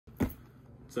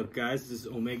What's up guys, this is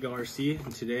Omega RC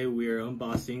and today we are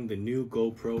unboxing the new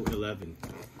GoPro 11.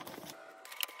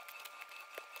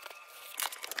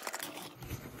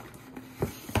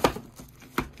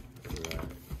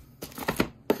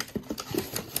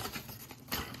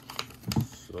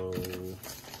 So,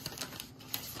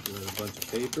 we have a bunch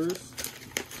of papers,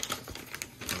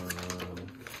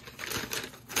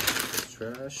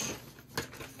 trash,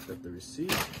 got the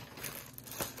receipt.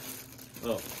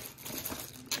 Oh.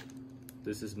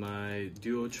 This is my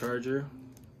duo charger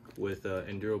with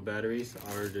Enduro batteries.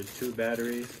 I ordered 2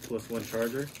 batteries plus 1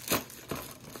 charger. So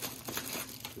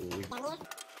we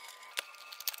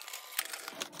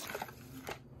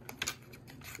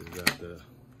got the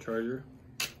charger.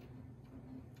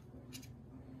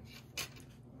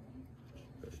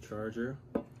 Got the charger.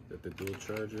 Got the dual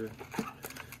charger.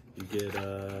 You get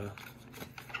a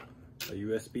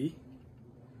USB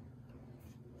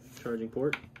charging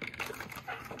port.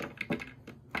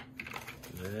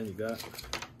 And you got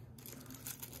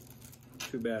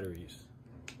 2 batteries,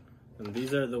 and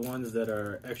these are the ones that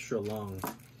are extra long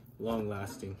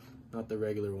lasting, not the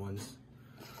regular ones.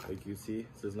 Like you see, it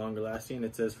says longer lasting.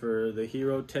 It says for the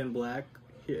Hero 10 black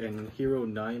and Hero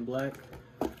 9 black,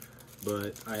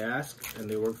 but I asked and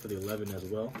they work for the 11 as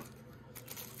well.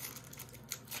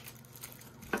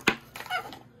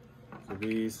 So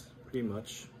these pretty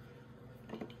much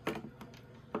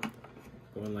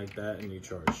go in like that and you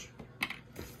charge.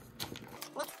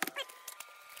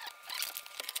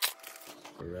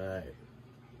 Alright,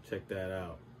 check that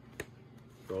out.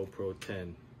 GoPro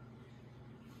 10.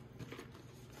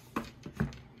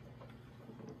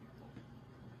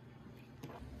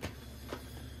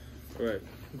 Alright,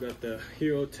 we got the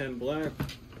Hero 10 black,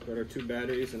 got our 2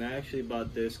 batteries, and I actually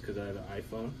bought this because I have an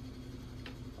iPhone.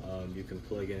 You can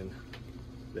plug in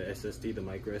the SSD, the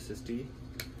micro SSD,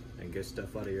 and get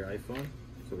stuff out of your iPhone.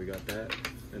 So we got that.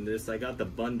 And this, I got the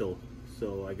bundle.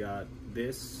 So I got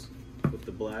this with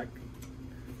the black,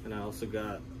 and I also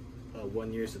got a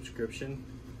 1-year subscription.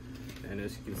 And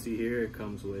as you can see here, it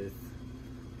comes with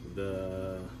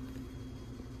the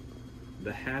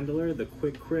handler, the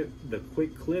quick clip,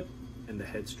 and the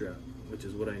head strap, which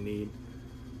is what I need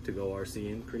to go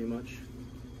RCing pretty much.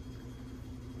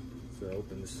 So I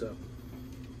open this up.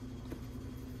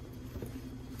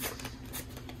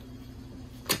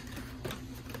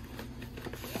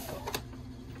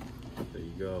 There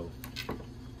you go.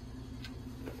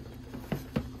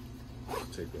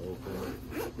 Take it open.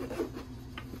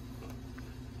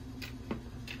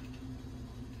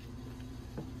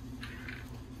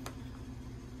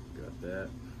 Got that.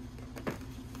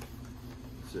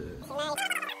 That's it.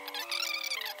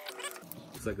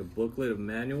 It's like a booklet of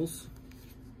manuals.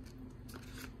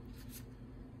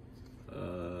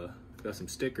 Got some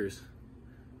stickers.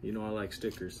 You know I like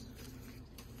stickers.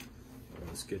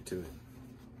 Let's get to it.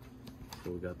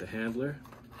 So we got the handler,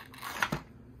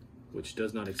 which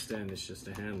does not extend, it's just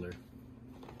a handler.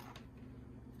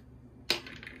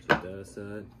 Set that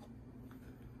aside.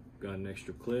 Got an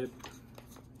extra clip.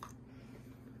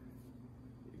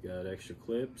 You got extra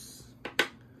clips.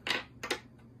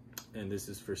 And this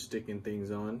is for sticking things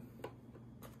on.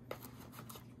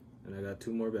 And I got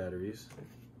 2 more batteries.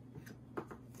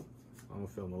 I'm gonna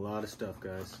film a lot of stuff,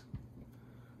 guys.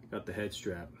 Got the head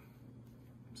strap.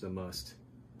 It's a must.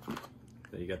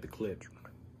 Then you got the clip.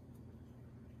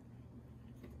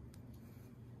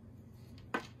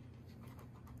 And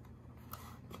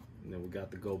then we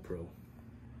got the GoPro.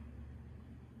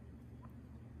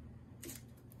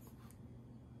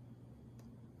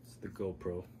 It's the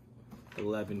GoPro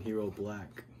 11 Hero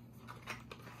Black.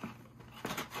 I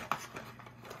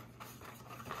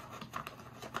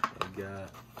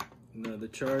got another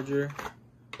charger.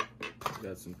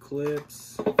 Got some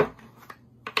clips.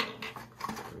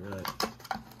 Alright.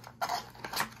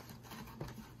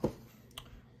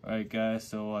 Alright guys,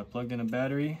 so I plugged in a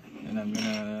battery and I'm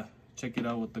gonna check it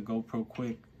out with the GoPro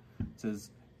Quick. It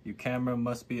says your camera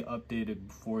must be updated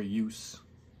before use.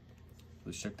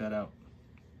 Let's check that out.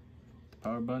 The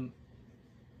power button.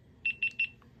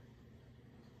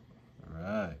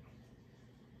 Alright.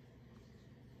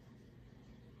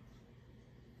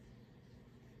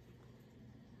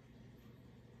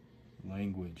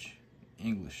 Language,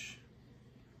 English.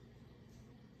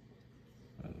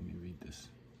 Alright, let me read this.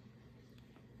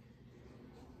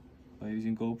 By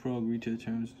using GoPro, agree to the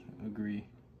terms. Agree.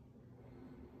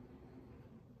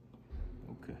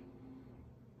 Okay.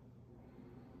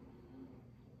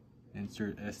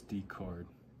 Insert SD card.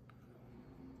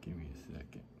 Give me a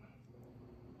second.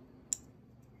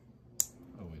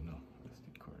 Oh wait, no.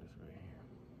 SD card is right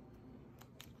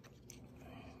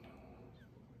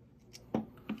here.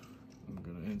 I'm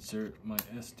gonna insert my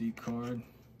SD card.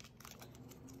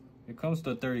 It comes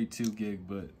to 32 gig,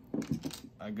 but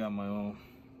I got my own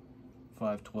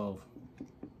 512.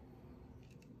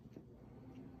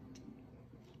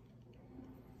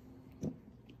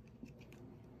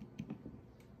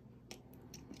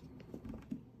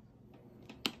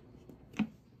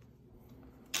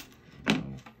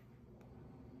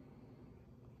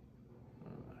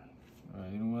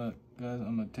 Alright, you know what, guys?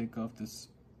 I'm gonna take off this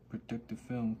protective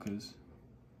film because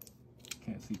I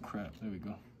can't see crap. There we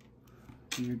go.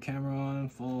 Keep your camera on,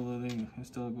 follow the thing,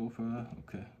 install GoPro.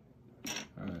 Okay.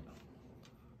 Alright.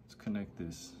 Let's connect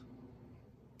this.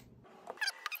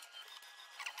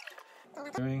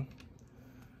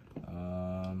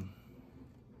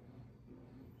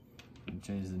 And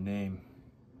change the name.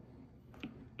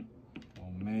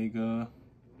 Omega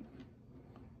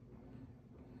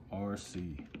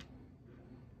RC.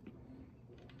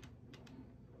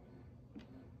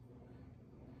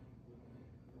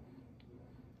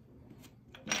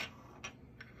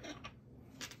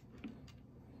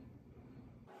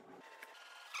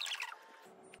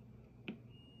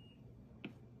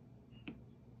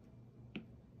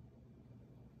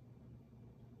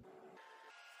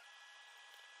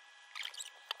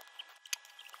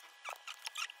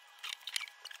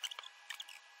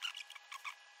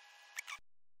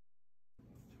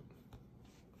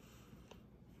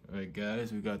 Alright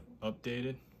guys, we got updated.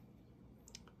 It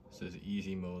says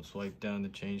easy mode. Swipe down to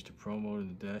change to pro mode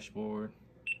in the dashboard.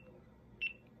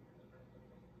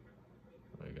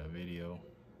 I got video.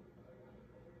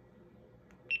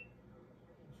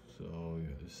 So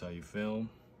this is how you film.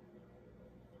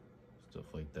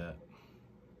 Stuff like that.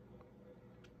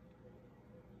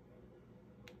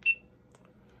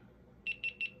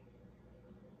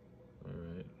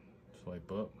 Alright,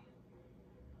 swipe up.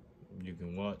 You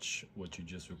can watch what you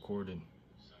just recorded.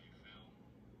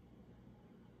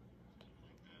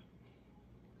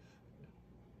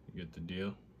 You get the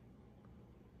deal.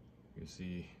 You can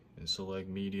see and select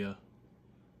media,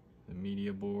 the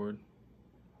media board.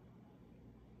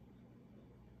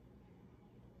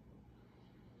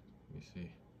 You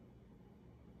see.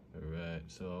 Alright,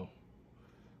 so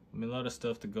I mean a lot of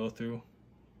stuff to go through,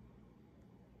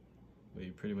 but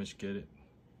you pretty much get it.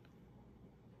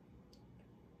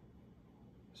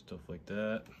 Stuff like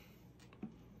that.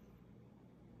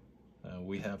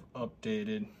 We have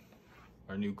updated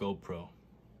our new GoPro.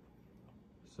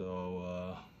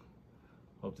 So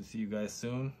hope to see you guys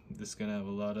soon. This is gonna have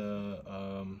a lot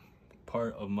of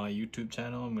part of my YouTube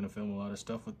channel. I'm gonna film a lot of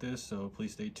stuff with this, so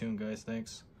please stay tuned guys.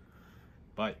 Thanks.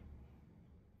 Bye.